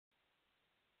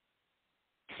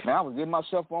Man, I was getting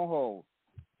myself on hold.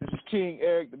 This is King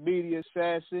Eric, the media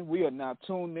assassin. We are now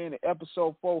tuned in to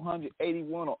episode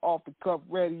 481 of Off the Cuff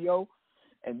Radio.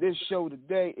 And this show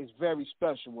today is very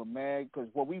special, man, because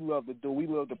what we love to do, we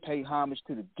love to pay homage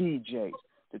to the DJs,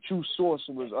 the true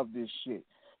sorcerers of this shit.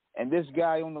 And this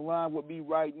guy on the line with me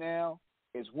right now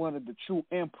is one of the true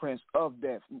imprints of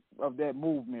that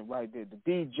movement right there.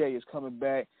 The DJ is coming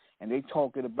back, and they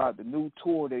talking about the new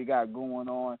tour they got going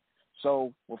on.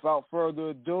 So, without further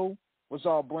ado, let's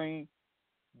all bring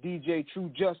DJ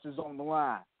True Justice on the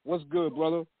line. What's good,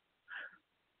 brother?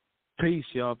 Peace,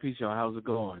 y'all. Peace, y'all. How's it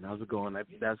going?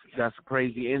 That's a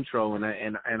crazy intro, and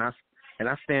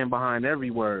I stand behind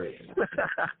every word.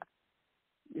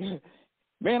 Man,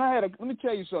 let me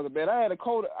tell you something, man. I had a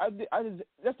code.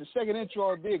 That's the second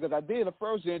intro I did, because I did the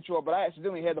first intro, but I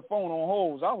accidentally had the phone on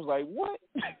hold. So I was like, what?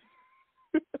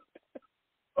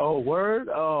 Oh, word?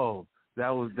 Oh, that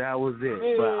was it.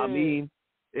 Yeah. But I mean,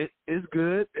 it's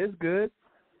good. It's good.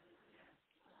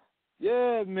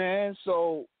 Yeah, man.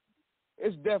 So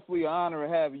it's definitely an honor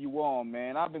having you on,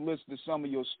 man. I've been listening to some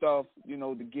of your stuff,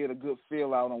 to get a good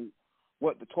feel out on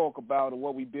what to talk about and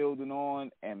what we building on.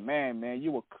 And man,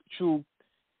 you a true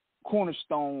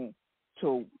cornerstone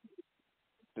to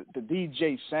the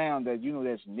DJ sound that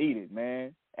that's needed,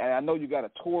 man. And I know you got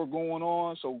a tour going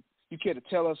on, so you care to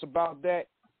tell us about that?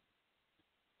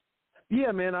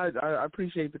 Yeah, man. I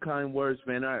appreciate the kind words,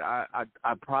 man. I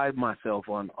pride myself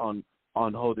on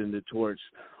holding the torch.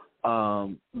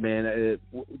 Man,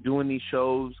 doing these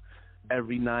shows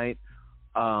every night,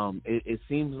 it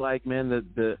seems like, man,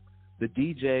 the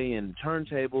DJ and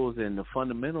turntables and the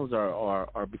fundamentals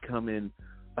are becoming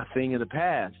a thing of the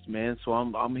past, man. So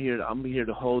I'm here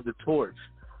to hold the torch.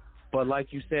 But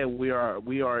like you said, we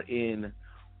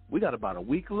got about a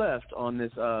week left on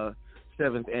this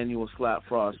 7th annual Slap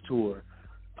Frost tour.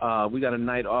 We got a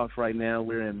night off right now.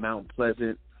 We're in Mount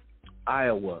Pleasant,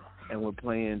 Iowa, and we're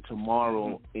playing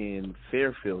tomorrow in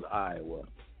Fairfield, Iowa.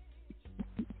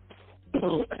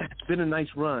 It's been a nice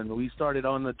run. We started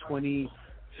on the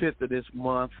 25th of this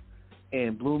month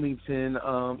in Bloomington,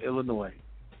 Illinois.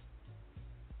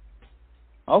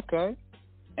 Okay.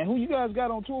 And who you guys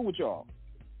got on tour with y'all?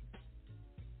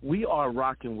 We are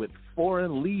rocking with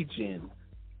Foreign Legion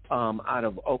out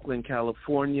of Oakland,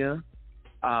 California,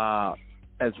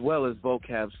 as well as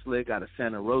Vocab Slick out of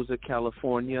Santa Rosa,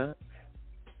 California.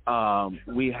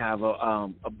 We have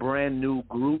a brand new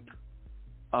group,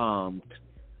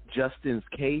 Justin's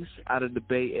Case, out of the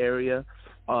Bay Area.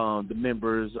 The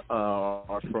members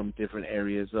are from different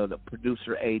areas. The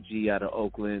producer AG out of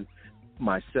Oakland,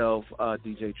 myself,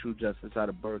 DJ True Justice out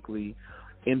of Berkeley,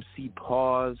 MC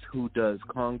Pause, who does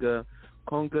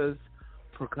congas,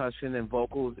 percussion and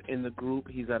vocals in the group.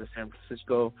 He's out of San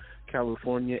Francisco,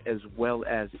 California, as well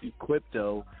as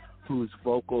Equipto, who's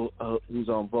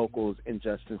on vocals in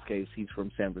Justin's Case. He's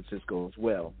from San Francisco as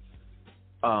well.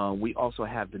 We also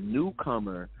have the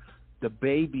newcomer, the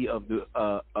baby of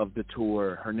the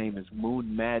tour. Her name is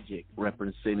Moon Magic,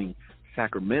 representing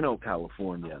Sacramento,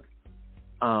 California.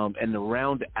 And to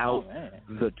round out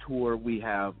the tour, we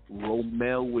have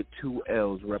Romel with 2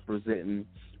 L's, representing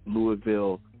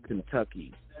Louisville,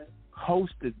 Kentucky,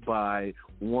 hosted by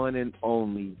one and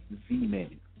only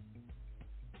Z-Man.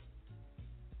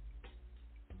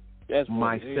 That's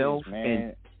myself it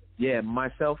is, man.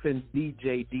 Myself and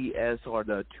DJ DS are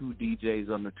the 2 DJs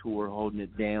on the tour, holding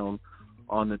it down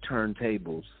on the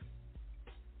turntables,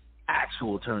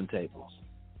 actual turntables.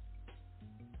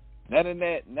 None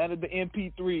of the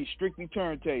MP3, strictly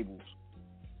turntables.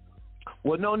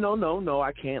 Well, no.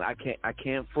 I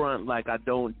can't front like I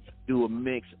don't do a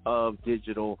mix of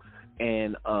digital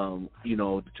and the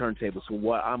turntables. So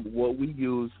what we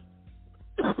use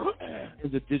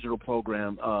is a digital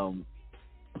program,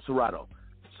 Serato.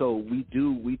 So we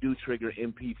do trigger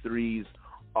MP3s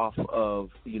off of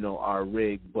our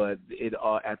rig, but it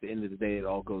at the end of the day it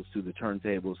all goes to the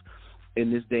turntables. In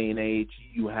this day and age,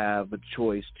 you have a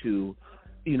choice to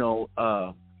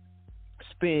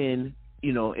spin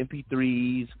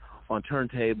MP3s on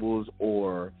turntables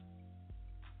or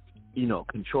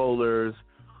controllers.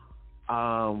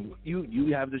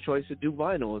 You have the choice to do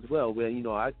vinyl as well. Well,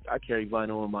 I carry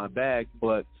vinyl in my bag,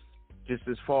 but just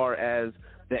as far as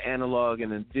the analog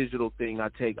and the digital thing, I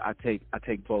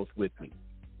take both with me.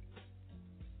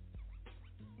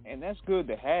 And that's good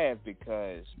to have,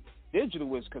 because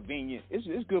digital is convenient.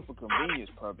 It's good for convenience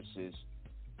purposes,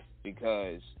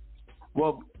 because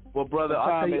well, brother,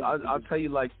 I'll tell you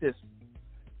like this.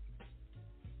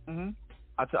 Mhm.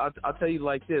 I'll tell you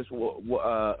like this.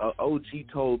 OG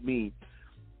told me,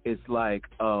 it's like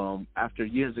after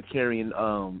years of carrying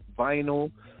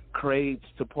vinyl, crates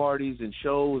to parties and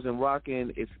shows and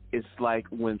rocking. It's like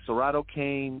when Serato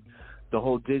came, the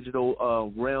whole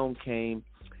digital realm came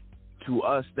to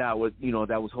us. That was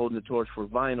holding the torch for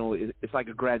vinyl. It's like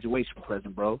a graduation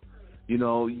present, bro.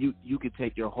 You could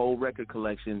take your whole record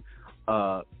collection,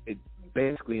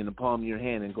 basically in the palm of your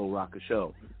hand and go rock a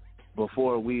show.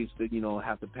 Before we used to,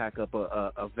 have to pack up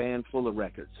a van full of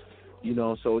records.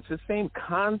 So it's the same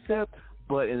concept,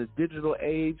 but in a digital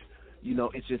age,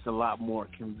 it's just a lot more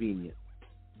convenient.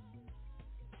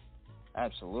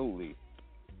 Absolutely.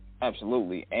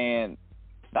 And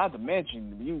not to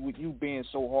mention, you being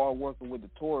so hard working with the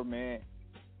tour, man,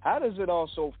 how does it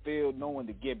also feel knowing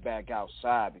to get back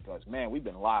outside? Because, man, we've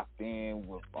been locked in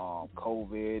with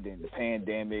COVID and the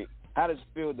pandemic. How does it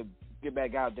feel to get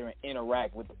back out there and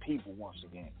interact with the people once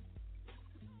again?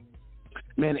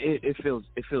 Man, it feels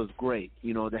great,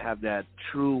 to have that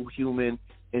true human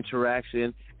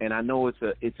interaction. And I know it's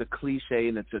a cliche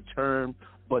and it's a term,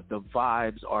 but the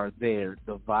vibes are there.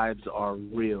 The vibes are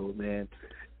real, man.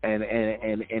 And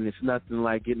it's nothing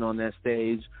like getting on that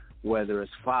stage, whether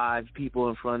it's 5 people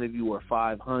in front of you or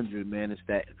 500, man. It's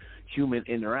that human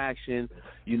interaction.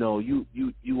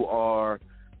 You are,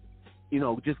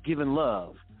 just giving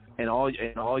love. And all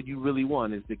you really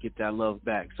want is to get that love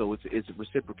back. So it's a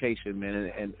reciprocation,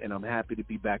 man, and I'm happy to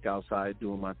be back outside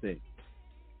doing my thing.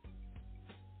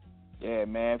 Yeah,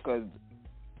 man, because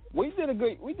we did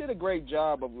a great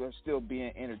job of still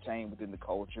being entertained within the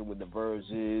culture with the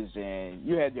verses, and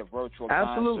you had your virtual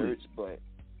concerts, but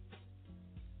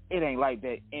it ain't like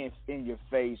that in your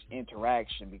face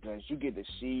interaction, because you get to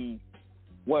see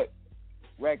what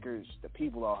records the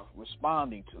people are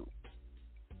responding to.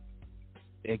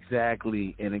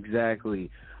 Exactly. With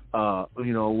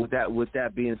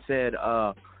that being said,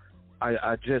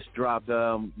 I just dropped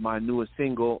my newest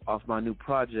single off my new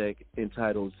project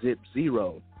entitled Zip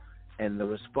Zero, and the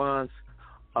response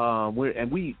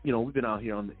we've been out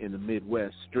here in the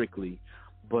Midwest strictly,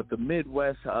 but the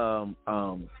Midwest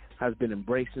has been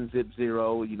embracing Zip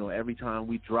Zero. Every time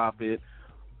we drop it,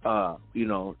 the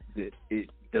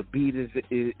beat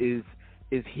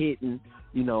is hitting.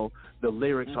 The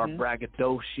lyrics are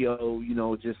braggadocio,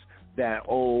 just that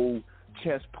old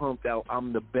chest pumped out,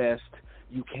 I'm the best,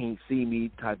 you can't see me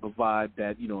type of vibe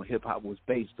that, hip hop was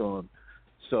based on.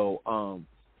 So,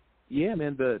 yeah,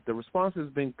 man, the response has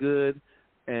been good,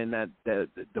 and that the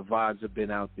vibes have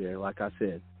been out there, like I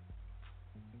said.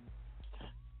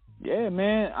 Yeah,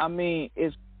 man. I mean,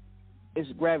 it's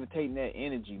gravitating that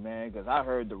energy, man, because I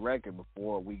heard the record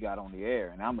before we got on the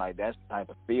air, and I'm like, that's the type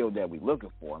of feel that we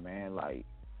looking for, man. Like,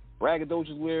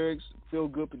 braggadocious lyrics,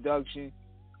 feel-good production,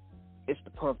 it's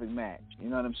the perfect match. You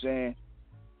know what I'm saying?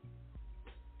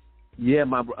 Yeah,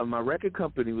 my record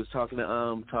company was talking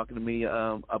to me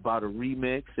about a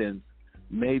remix, and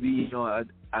maybe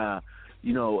the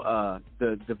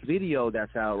video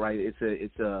that's out, right?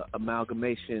 It's a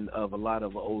amalgamation of a lot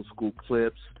of old school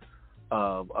clips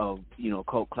of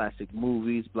cult classic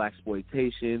movies,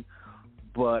 blaxploitation,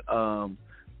 but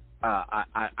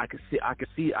I could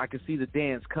see the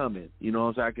dance coming.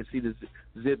 So I could see the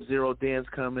Zip Zero dance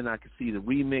coming. I could see the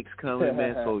remix coming,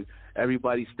 man. So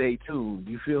everybody stay tuned.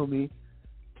 You feel me?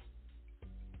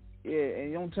 Yeah,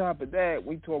 and on top of that,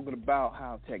 we talking about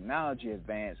how technology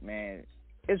advanced, man.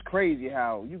 It's crazy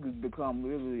how you could become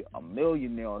literally a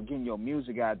millionaire or getting your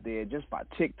music out there just by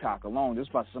TikTok alone,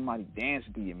 just by somebody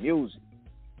dancing to your music.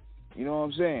 You know what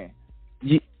I'm saying?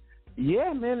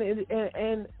 Yeah, man,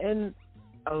 and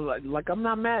like I'm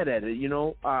not mad at it.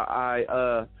 You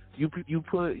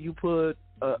put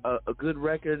a good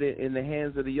record in the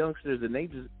hands of the youngsters, and they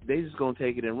just gonna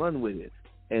take it and run with it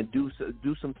and do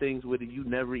some things with it you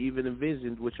never even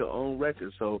envisioned with your own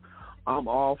record. So I'm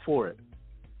all for it.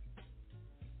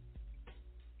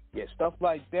 Yeah, stuff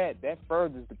like that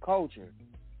furthers the culture,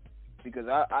 because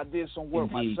I did some work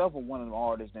myself with one of them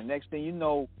artists, and next thing you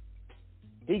know,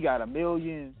 he got 1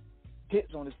 million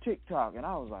hits on his TikTok, and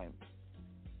I was like,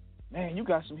 man, you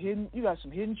got some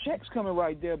hidden checks coming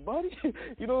right there, buddy.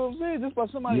 You know what I'm saying? Just by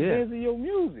somebody dancing your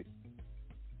music.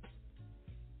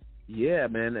 Yeah,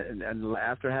 man, and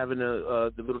after having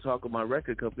the little talk with my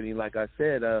record company, like I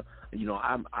said,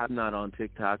 I'm not on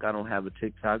TikTok. I don't have a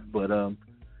TikTok, but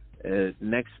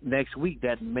next week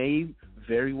that may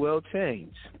very well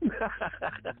change.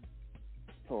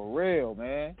 For real,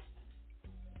 man.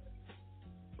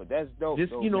 But that's dope.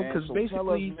 Just dope, because so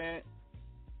basically, us, man.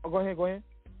 Oh, go ahead.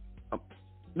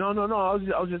 No. I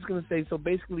was just gonna say. So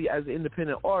basically, as an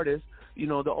independent artist,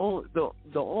 the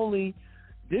only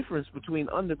difference between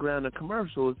underground and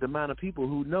commercial is the amount of people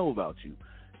who know about you.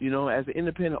 As an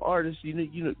independent artist,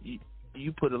 you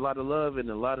put a lot of love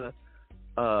and a lot of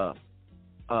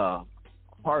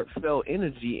heartfelt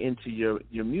energy into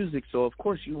your music. So of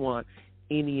course you want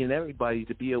any and everybody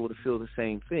to be able to feel the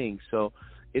same thing. So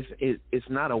it's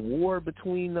not a war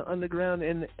between the underground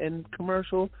and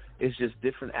commercial. It's just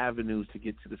different avenues to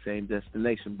get to the same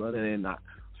destination, brother. And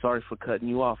sorry for cutting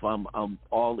you off. I'm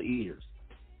all ears.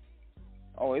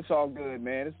 Oh, it's all good,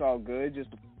 man. It's all good. Just,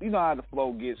 you know how the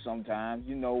flow gets sometimes.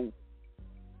 You know,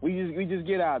 we just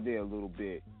get out there a little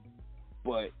bit.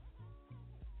 But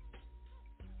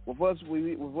with us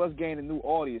gaining new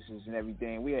audiences and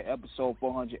everything, we at episode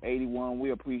 481. We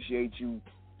appreciate you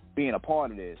being a part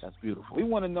of this. That's beautiful. We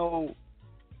want to know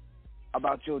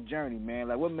about your journey, man.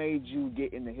 Like, what made you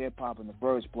get into hip hop in the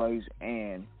first place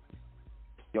and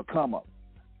your come up?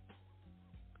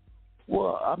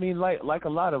 Well, I mean, like a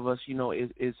lot of us, you know,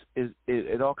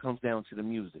 it all comes down to the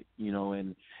music, you know,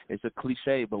 and it's a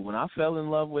cliche, but when I fell in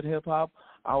love with hip hop,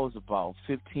 I was about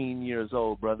 15 years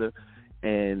old, brother,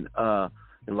 and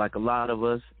like a lot of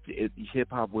us,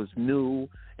 hip hop was new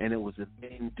and it was a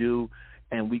thing to do,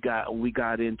 and we got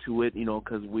into it, you know,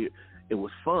 because it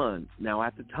was fun. Now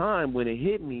at the time when it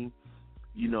hit me,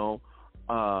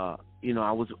 I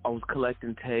was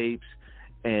collecting tapes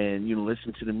and, you know,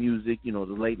 listening to the music, you know,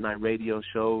 the late night radio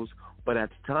shows. But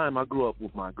at the time, I grew up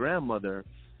with my grandmother,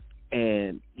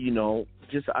 and, you know,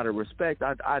 just out of respect,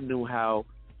 I knew how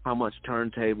much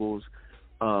turntables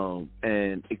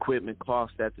and equipment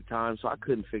cost at the time, so I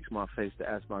couldn't fix my face to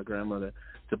ask my grandmother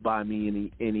to buy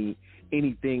me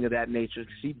anything of that nature.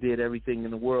 She did everything in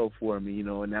the world for me, you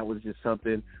know, and that was just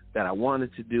something that I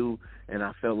wanted to do, and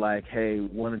I felt like, hey,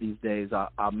 one of these days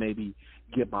I'll maybe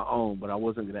get my own, but I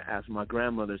wasn't going to ask my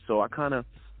grandmother. So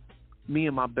me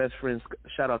and my best friend,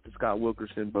 shout out to Scott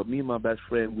Wilkerson, but me and my best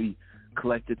friend, we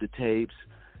collected the tapes.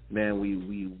 Man,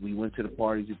 we went to the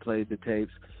parties, we played the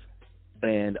tapes,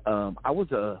 and I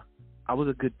was a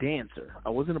good dancer. I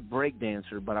wasn't a break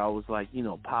dancer, but I was like, you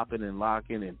know, popping and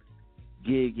locking and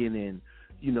gigging, and,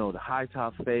 you know, the high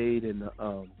top fade and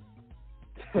the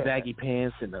baggy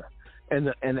pants and the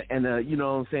you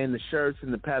know what I'm saying, the shirts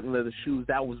and the patent leather shoes.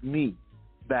 That was me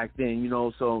back then, you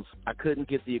know. So I couldn't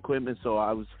get the equipment, so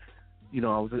I was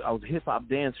a hip hop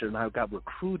dancer, and I got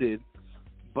recruited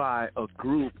by a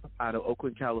group out of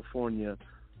Oakland, California,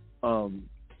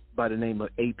 by the name of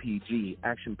APG,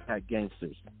 Action Packed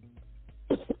Gangsters.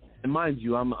 And mind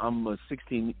you, I'm a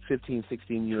 15,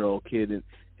 16-year-old kid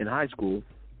in high school,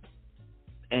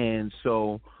 and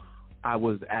so I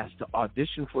was asked to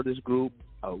audition for this group.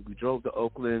 We drove to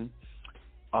Oakland,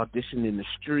 auditioned in the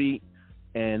street,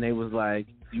 and they was like,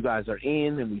 you guys are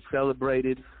in, and we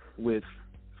celebrated with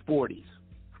 40s,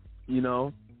 you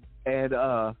know? And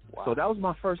wow. So that was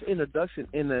my first introduction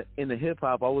in the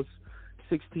hip-hop. I was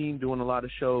 16 doing a lot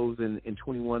of shows in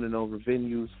 21 and over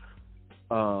venues,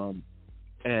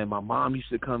 and my mom used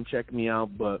to come check me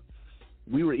out, but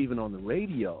we were even on the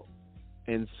radio.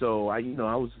 And so I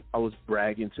was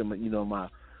bragging to my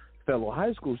fellow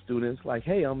high school students, like,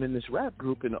 hey, I'm in this rap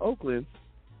group in Oakland,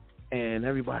 and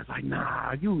everybody's like,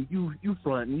 nah, you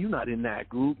fronting, you not in that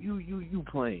group, you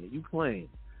playing,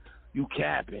 you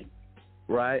capping,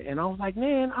 right? And I was like,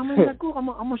 man, I'm in that group, I'm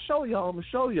gonna show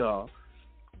y'all.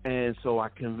 And so I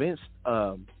convinced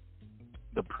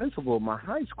the principal of my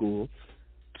high school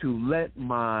to let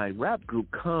my rap group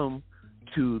come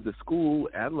to the school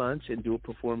at lunch and do a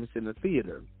performance in the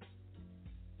theater.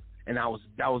 And that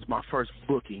was my first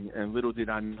booking, and little did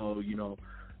I know, you know,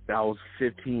 that I was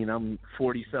 15. I'm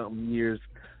 40-something years,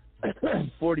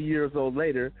 40 years old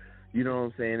later, you know what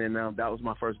I'm saying? And that was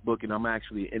my first booking. I'm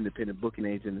actually an independent booking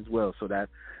agent as well, so that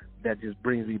just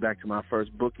brings me back to my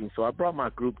first booking. So I brought my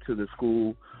group to the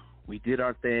school. We did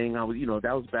our thing. That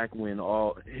was back when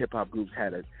all hip-hop groups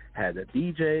had a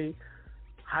DJ,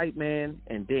 hype man,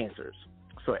 and dancers.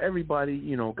 So everybody,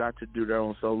 you know, got to do their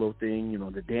own solo thing, you know,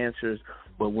 the dancers.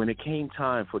 But when it came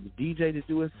time for the DJ to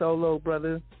do his solo,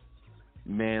 brother,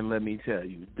 man, let me tell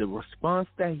you, the response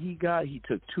that he got, he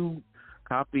took 2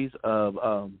 copies of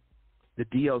the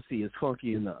DLC, Is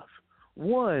Funky Enough.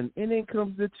 1, and then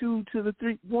comes the 2 to the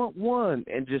 3, 1,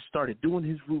 and just started doing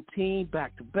his routine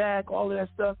back to back, all of that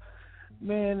stuff,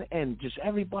 man, and just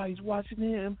everybody's watching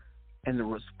him. And the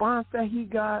response that he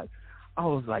got, I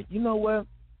was like, you know what?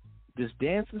 This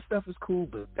dancing stuff is cool,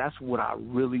 but that's what I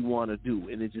really want to do.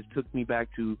 And it just took me back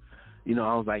to, you know,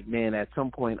 I was like, man, at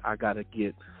some point I got to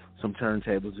get some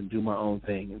turntables and do my own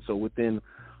thing. And so within,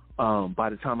 by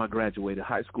the time I graduated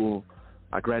high school,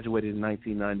 I graduated in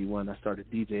 1991. I started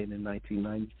DJing in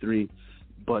 1993.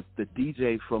 But the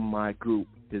DJ from my group,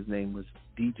 his name was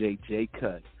DJ J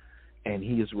Cut, and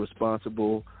he is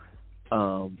responsible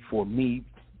for me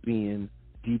being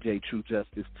DJ True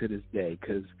Justice to this day,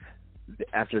 because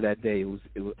after that day,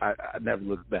 I never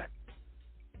looked back.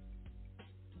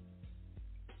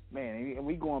 Man, and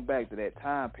we going back to that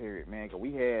time period, man, because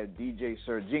we had DJ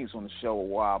Sir Jinx on the show a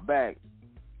while back,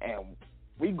 and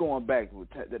we going back to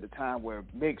the time where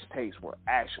mixtapes were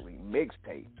actually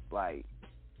mixtapes. Like,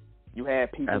 you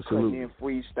had people Absolutely. cutting in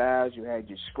freestyles, you had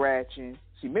your scratching.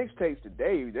 See, mixtapes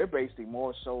today, they're basically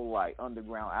more so like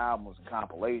underground albums and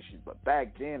compilations, but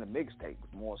back then, the mixtape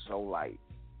was more so like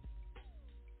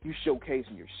you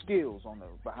showcasing your skills on the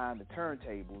behind the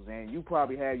turntables, and you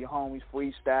probably had your homies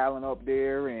freestyling up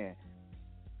there and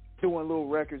doing little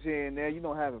records here and there,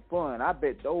 having fun. I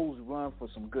bet those run for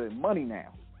some good money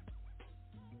now.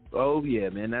 Oh yeah,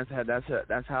 man. That's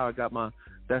how I got my.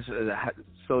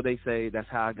 So they say that's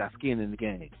how I got skin in the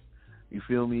game. You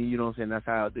feel me? You know what I'm saying? That's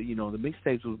how the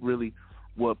mixtapes was really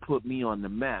what put me on the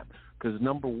map. Because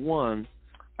number one,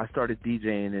 I started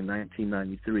DJing in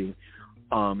 1993.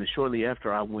 And shortly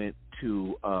after, I went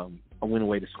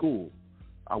away to school.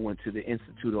 I went to the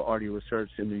Institute of Audio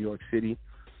Research in New York City,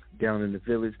 down in the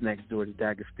Village next door to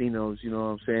D'Agostino's. You know what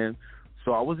I'm saying?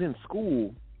 So I was in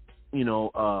school,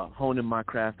 honing my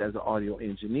craft as an audio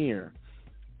engineer,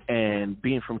 and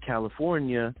being from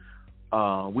California,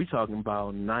 we talking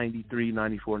about 93,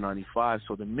 94, 95.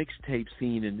 So the mixtape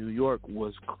scene in New York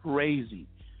was crazy,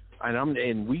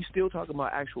 and we still talking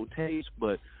about actual tapes,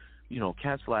 but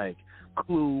cats like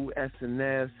Clue,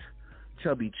 SNS,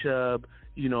 Chubby Chub,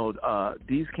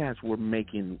 these cats were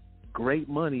making great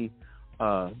money.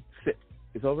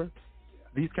 It's over?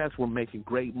 These cats were making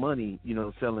great money,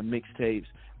 selling mixtapes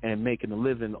and making a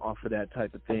living off of that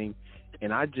type of thing.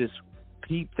 And I just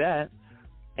peeped that,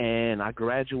 and I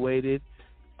graduated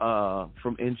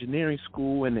from engineering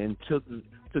school, and then took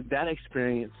that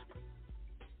experience,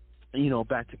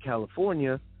 back to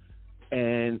California.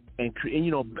 And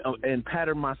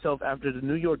patterned myself after the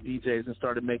New York DJs and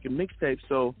started making mixtapes.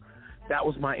 So that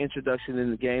was my introduction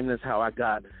in the game. That's how I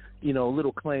got, a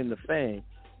little claim to fame.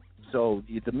 So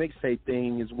the mixtape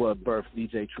thing is what birthed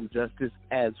DJ True Justice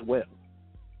as well.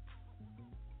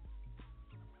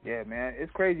 Yeah, man,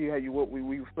 it's crazy how we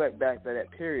reflect back to that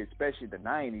period, especially the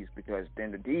 '90s, because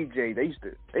then the DJ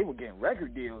they were getting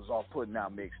record deals off putting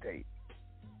out mixtapes.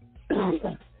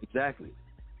 Exactly.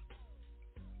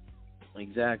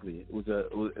 It was a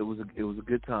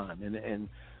good time, and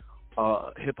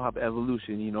hip hop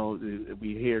evolution.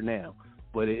 We're here now,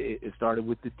 but it started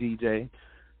with the DJ,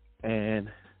 and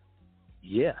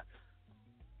yeah,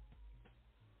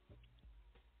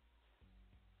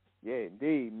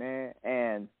 indeed, man.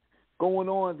 And going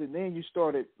on, and then you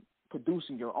started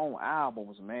producing your own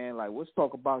albums, man. Like, let's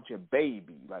talk about your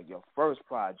baby, like your first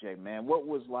project, man. What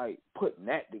was like putting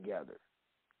that together?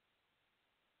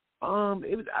 I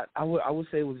would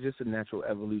say it was just a natural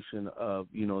evolution of,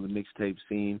 the mixtape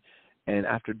scene. And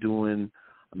after doing,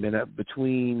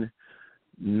 between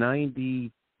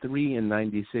 93 and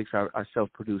 96, I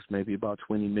self-produced maybe about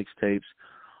 20 mixtapes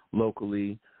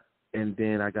locally. And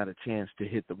then I got a chance to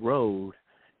hit the road.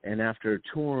 And after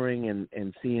touring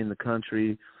and seeing the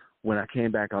country, when I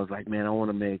came back, I was like, man, I want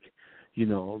to make,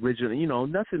 original,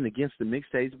 nothing against the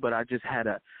mixtapes, but I just had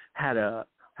a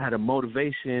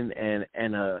motivation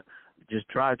and a just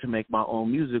drive to make my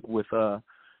own music with my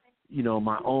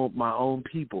own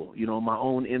people, my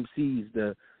own MCs,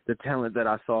 the talent that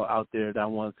I saw out there that I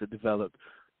wanted to develop.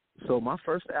 So my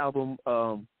first album,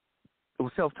 it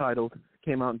was self-titled,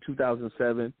 came out in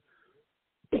 2007.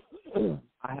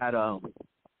 I had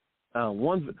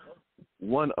one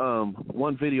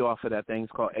video off of that thing.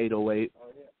 It's called 808,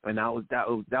 and that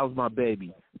was my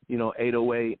baby,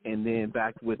 808, and then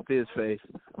back with Fizz Face.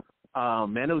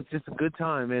 Man, it was just a good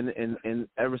time, and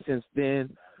ever since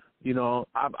then,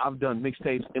 I've done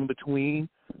mixtapes in between,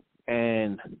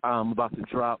 and I'm about to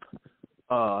drop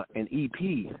an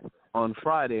EP on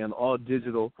Friday on all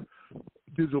digital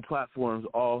platforms,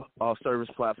 all service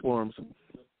platforms.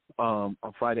 On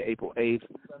Friday, April 8th,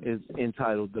 is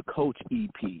entitled The Coach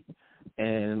EP.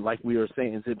 And like we were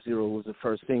saying, Zip Zero was the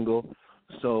first single.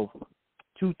 So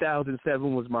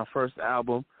 2007 was my first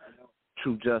album,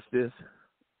 True Justice.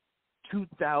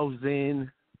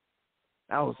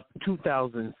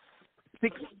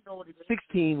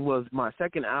 2016 was my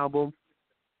second album,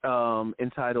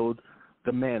 entitled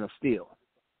The Man of Steel.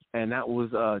 And that was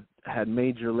had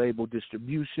major label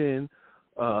distribution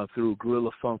through Guerilla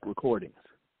Funk Recordings.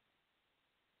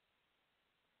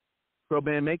 So,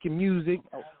 man, making music,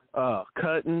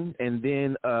 cutting, and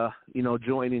then,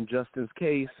 joining Justin's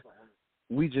Case.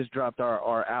 We just dropped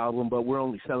our album, but we're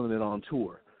only selling it on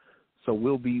tour. So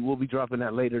we'll be dropping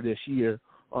that later this year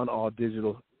on all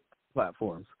digital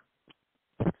platforms.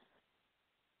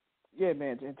 Yeah,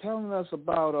 man, and telling us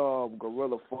about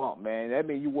Guerilla Funk, man. That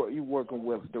means you working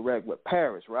with direct with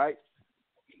Paris, right?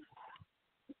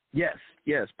 Yes.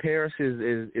 Paris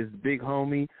is big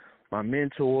homie, my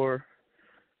mentor,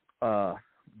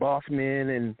 boss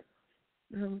man,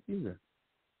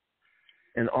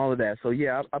 and all of that. So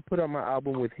yeah, I put out my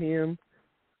album with him,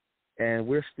 and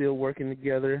we're still working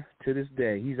together to this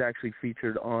day. He's actually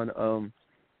featured on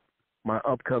my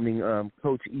upcoming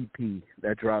Coach EP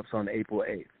that drops on April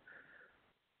 8th.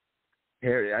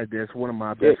 That's one of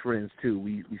my best friends too.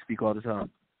 We speak all the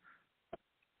time.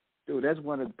 Dude, that's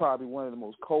probably one of the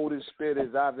most coldest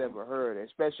spitters I've ever heard,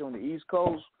 especially on the East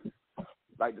Coast.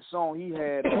 Like the song he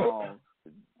had,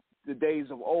 "The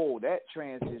Days of Old," that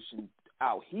transition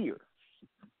out here.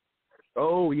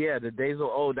 Oh yeah, "The Days of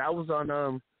Old." That was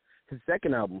on his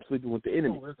second album, "Sleeping with the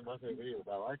Enemy." Oh, that's my favorite.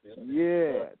 I like it.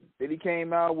 Yeah. Then he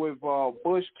came out with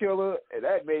Bush Killer, and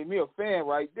that made me a fan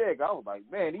right there. I was like,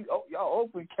 man, y'all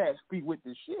open cats speak with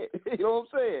this shit. You know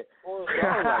what I'm saying? I was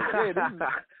like, man,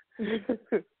 this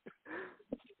is...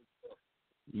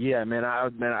 Yeah, man.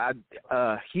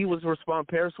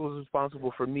 Paris was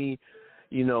responsible for me,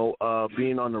 being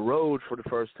on the road for the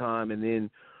first time, and then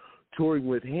touring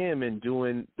with him and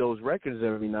doing those records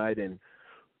every night. And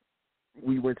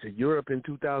we went to Europe in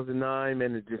 2009,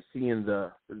 and just seeing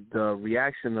the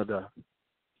reaction of the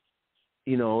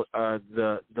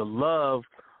love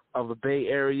of a Bay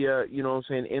Area,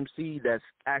 MC that's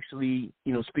actually,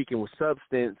 speaking with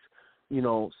substance,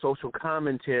 social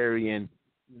commentary, and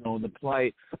the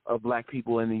plight of Black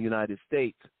people in the United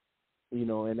States,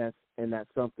 and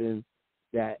that's something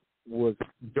that was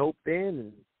dope then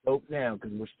and dope now,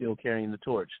 because we're still carrying the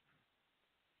torch.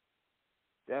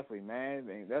 Definitely, man. I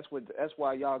mean, that's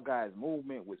why y'all guys'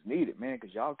 movement was needed, man,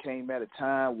 because y'all came at a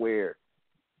time where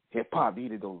hip hop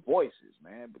needed those voices,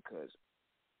 man. Because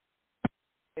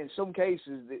in some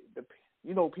cases, the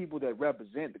people that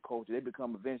represent the culture, they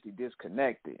become eventually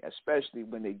disconnected, especially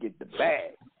when they get the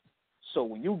bag. So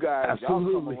when you guys, y'all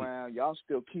come around, y'all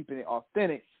still keeping it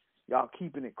authentic, y'all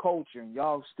keeping it culture, and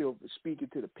y'all still speaking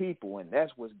to the people, and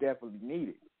that's what's definitely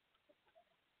needed.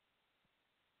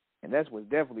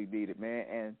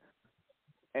 Man.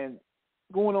 And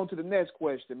going on to the next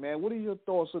question, man, what are your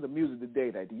thoughts on the music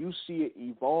today? Like, do you see it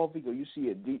evolving or you see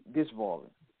it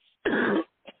disvolving?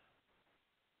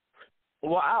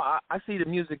 Well, I see the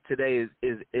music today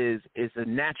is a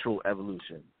natural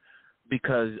evolution,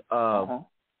 because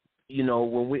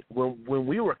when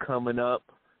we were coming up,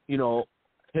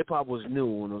 hip hop was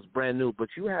new and it was brand new. But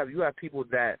you have people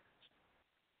that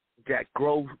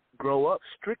grow up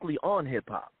strictly on hip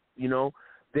hop.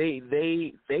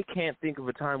 They can't think of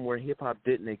a time where hip hop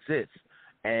didn't exist,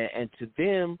 and to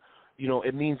them,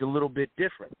 it means a little bit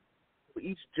different.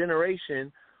 Each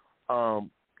generation,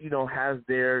 has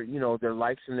their their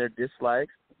likes and their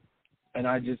dislikes, and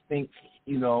I just think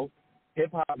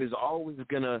hip hop is always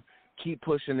gonna keep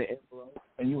pushing the envelope,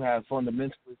 and you have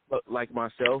fundamentalists like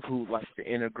myself who like to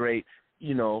integrate,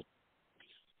 the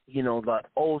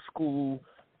old school,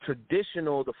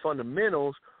 traditional, the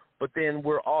fundamentals, but then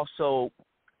we're also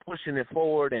pushing it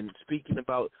forward and speaking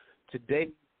about today,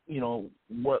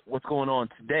 what's going on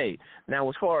today. Now,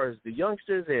 as far as the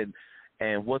youngsters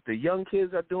and what the young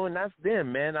kids are doing, that's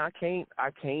them, man. I can't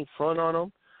front on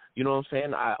them. You know what I'm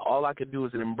saying? All I could do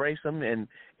is embrace them, and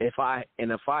if I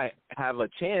have a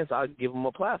chance, I'll give them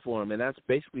a platform, and that's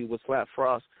basically what Slap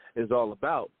Frost is all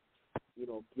about.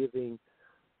 Giving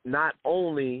not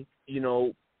only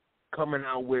coming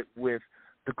out with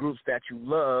the groups that you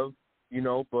love,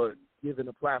 but giving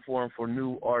a platform for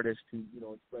new artists to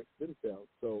express themselves.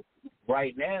 So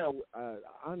right now,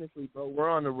 honestly, bro, we're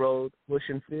on the road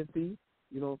pushing 50.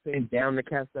 You know what I'm saying? Down the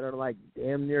cats that are like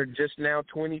damn near just now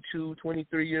 22,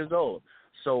 23 years old.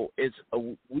 So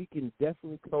we can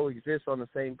definitely coexist on the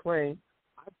same plane.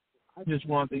 I just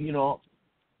want to,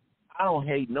 I don't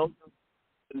hate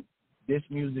this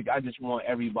music. I just want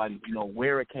everybody to know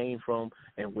where it came from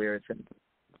and where it's at.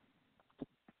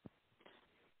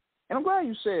 And I'm glad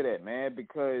you say that, man,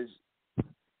 because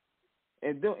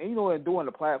doing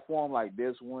a platform like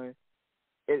this one,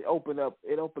 it opened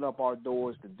up our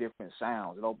doors to different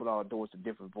sounds. It opened our doors to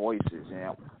different voices.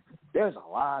 And there's a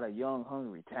lot of young,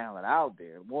 hungry talent out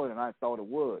there, more than I thought it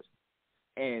was.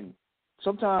 And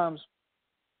sometimes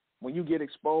when you get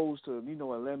exposed to,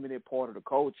 a limited part of the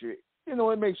culture,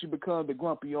 it makes you become the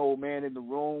grumpy old man in the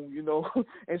room,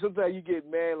 And sometimes you get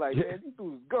mad like, man, these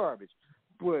dudes is garbage.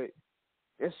 But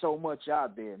there's so much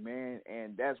out there, man,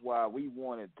 and that's why we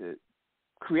wanted to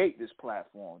create this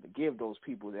platform to give those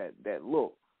people that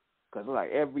look. Because,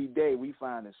 like, every day we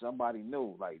find that somebody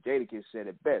new. Like Jadakiss said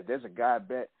it best. There's a guy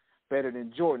better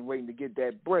than Jordan waiting to get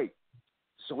that break.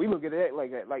 So we look at it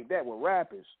like that with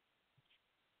rappers.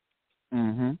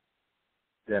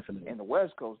 Definitely. In the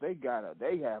West Coast, they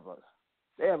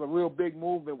have a real big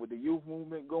movement with the youth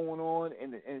movement going on,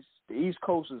 and the East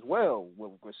Coast as well.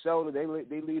 With Griselda, they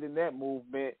lead in that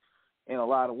movement in a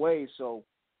lot of ways. So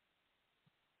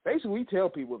basically, we tell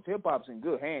people if hip hop's in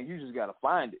good hands, you just gotta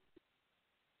find it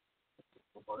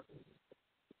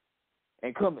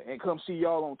and come see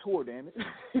y'all on tour. Damn it,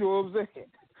 you know what I'm saying?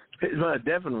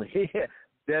 Definitely, yeah,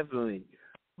 definitely.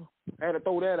 I had to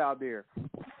throw that out there.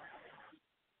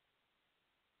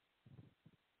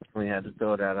 We had to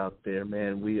throw that out there,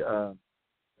 man. We gonna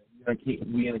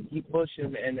keep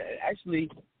pushing, and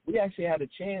we actually had a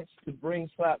chance to bring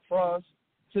Slap Frost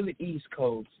to the East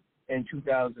Coast in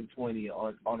 2020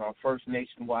 on our first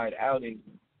nationwide outing,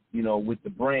 with the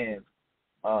brand.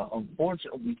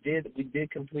 Unfortunately, we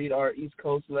did complete our East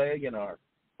Coast leg and our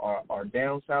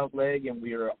down south leg, and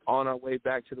we are on our way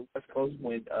back to the West Coast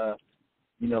when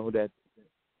that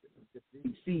the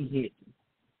big C hit,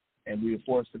 and we were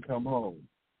forced to come home.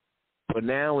 But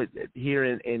now here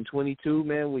in 22,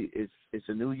 man, it's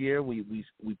a new year. We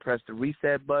pressed the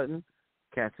reset button.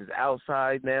 Cats is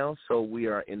outside now, so we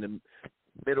are in the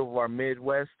middle of our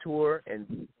Midwest tour,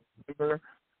 and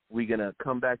we're gonna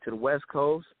come back to the West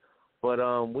Coast. But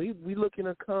we looking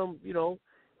to come,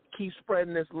 keep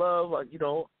spreading this love,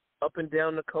 up and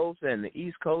down the coast and the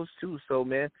East Coast too. So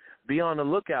man, be on the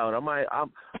lookout. I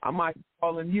might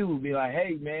call you, be like,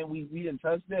 hey man, we done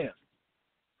touched them.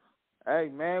 Hey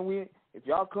man, if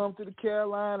y'all come to the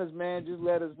Carolinas, man, just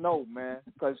let us know, man.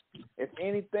 Because if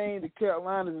anything, the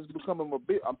Carolinas is becoming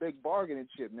a big bargaining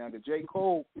chip now. Because J.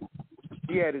 Cole,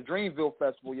 he had his Dreamville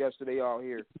Festival yesterday out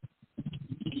here.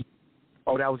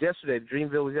 Oh, that was yesterday.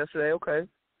 Dreamville was yesterday? Okay.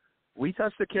 We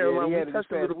touched the Carolinas. Yeah, we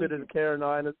touched a little bit of the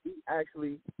Carolinas.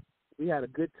 We had a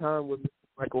good time with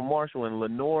Michael Marshall in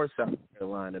Lenoir, South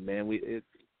Carolina, man. It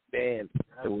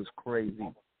was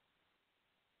crazy.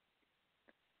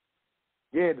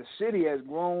 Yeah, the city has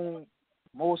grown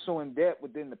more so in depth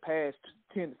within the past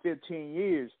 10 to 15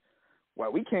 years.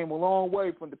 Well, we came a long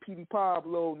way from the P.D.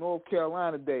 Pablo, North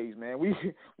Carolina days, man. We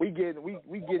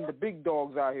getting the big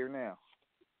dogs out here now.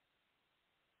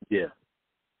 Yeah.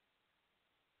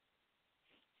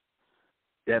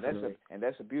 Definitely. And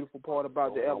that's a beautiful part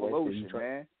about the evolution,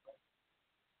 man.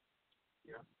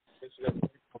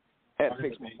 Had to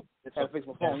fix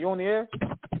my phone. You on the air?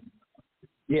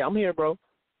 Yeah, I'm here, bro.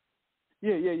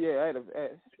 Yeah. I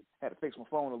had to fix my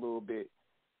phone a little bit.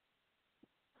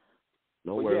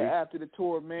 No worries. Yeah, after the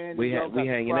tour, man, we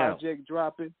hanging out. Project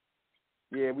dropping.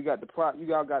 Yeah, we got you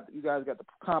guys got the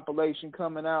compilation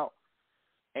coming out,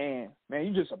 and man,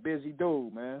 you just a busy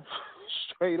dude, man.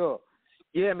 Straight up.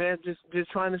 Yeah, man, just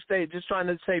trying to stay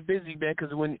busy, man.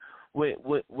 Because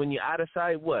when you're out of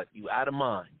sight, what? You out of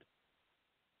mind.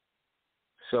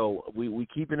 So we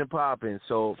keeping it popping.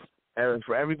 So. And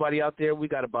for everybody out there, we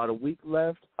got about a week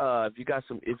left. If you got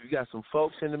some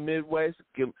folks in the Midwest,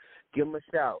 give them a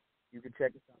shout. You can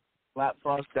check us out at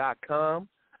slapfrost.com.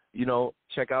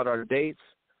 Check out our dates.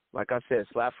 Like I said,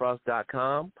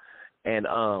 slapfrost.com. And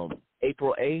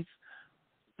April 8th,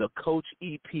 the Coach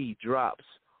EP drops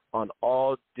on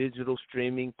all digital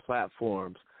streaming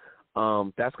platforms.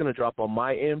 That's going to drop on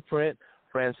my imprint,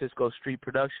 Francisco Street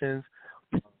Productions.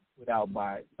 Put out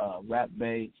by Rap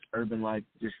Bay Urban Life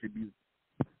Distribution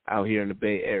out here in the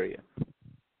Bay Area.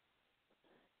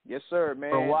 Yes, sir,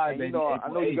 man. For a while, baby, I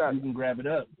know you can grab it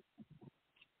up.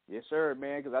 Yes, sir,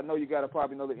 man, because I know you got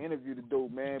probably another interview to do,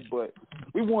 man. But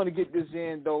we want to get this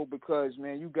in, though, because,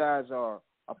 man, you guys are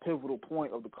a pivotal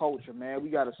point of the culture, man. We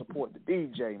got to support the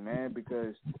DJ, man,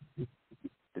 because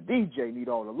the DJ need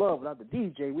all the love. Without the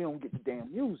DJ, we don't get the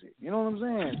damn music. You know what I'm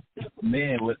saying?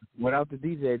 Man, without the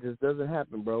DJ, it just doesn't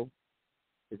happen, bro.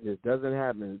 It just doesn't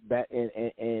happen.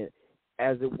 And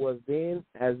as it was then,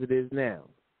 as it is now.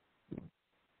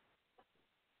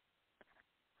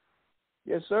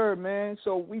 Yes, sir, man.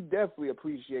 So we definitely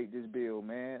appreciate this bill,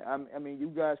 man. I mean, you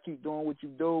guys keep doing what you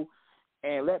do,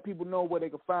 and let people know where they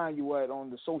can find you at on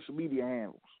the social media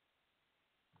handles.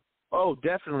 Oh,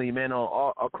 definitely, man.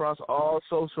 Across all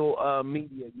social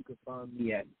media, you can find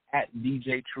me at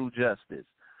DJ True Justice.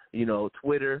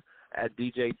 Twitter at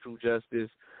DJ True Justice,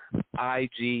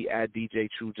 IG at DJ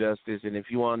True Justice, and if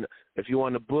you want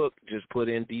the book, just put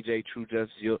in DJ True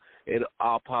Justice.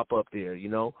 I'll pop up there,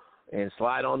 and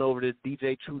slide on over to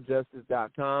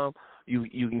djtruejustice.com.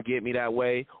 You can get me that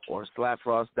way, or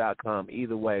slapfrost.com.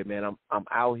 Either way, man, I'm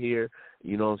out here.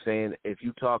 You know what I'm saying? If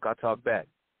you talk, I talk back.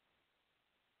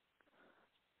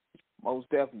 Most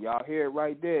definitely. Y'all hear it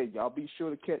right there. Y'all be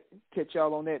sure to catch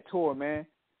y'all on that tour, man.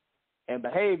 And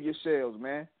behave yourselves,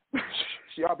 man.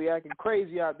 Y'all be acting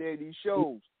crazy out there at these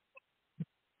shows.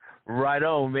 Right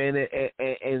on, man.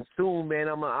 And soon, man,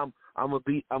 I'm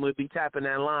gonna be tapping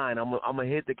that line. I'm gonna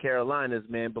hit the Carolinas,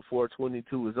 man, before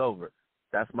 22 is over.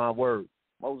 That's my word.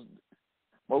 Most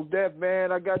def,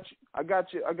 man. I got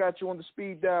you on the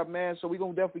speed dial, man. So we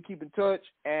gonna definitely keep in touch,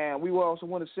 and we will also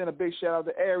want to send a big shout out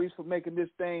to Aries for making this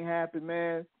thing happen,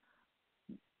 man.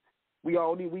 We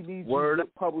need you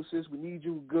good publicists. We need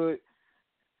you good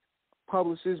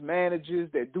publicists, managers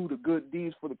that do the good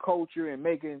deeds for the culture and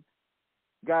making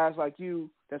guys like you,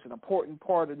 that's an important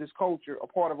part of this culture, a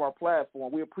part of our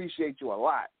platform. We appreciate you a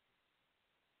lot.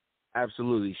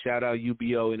 Absolutely. Shout out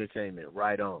UBO Entertainment.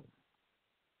 Right on.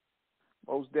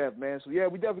 Most def, man. So, yeah,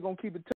 we definitely going to keep it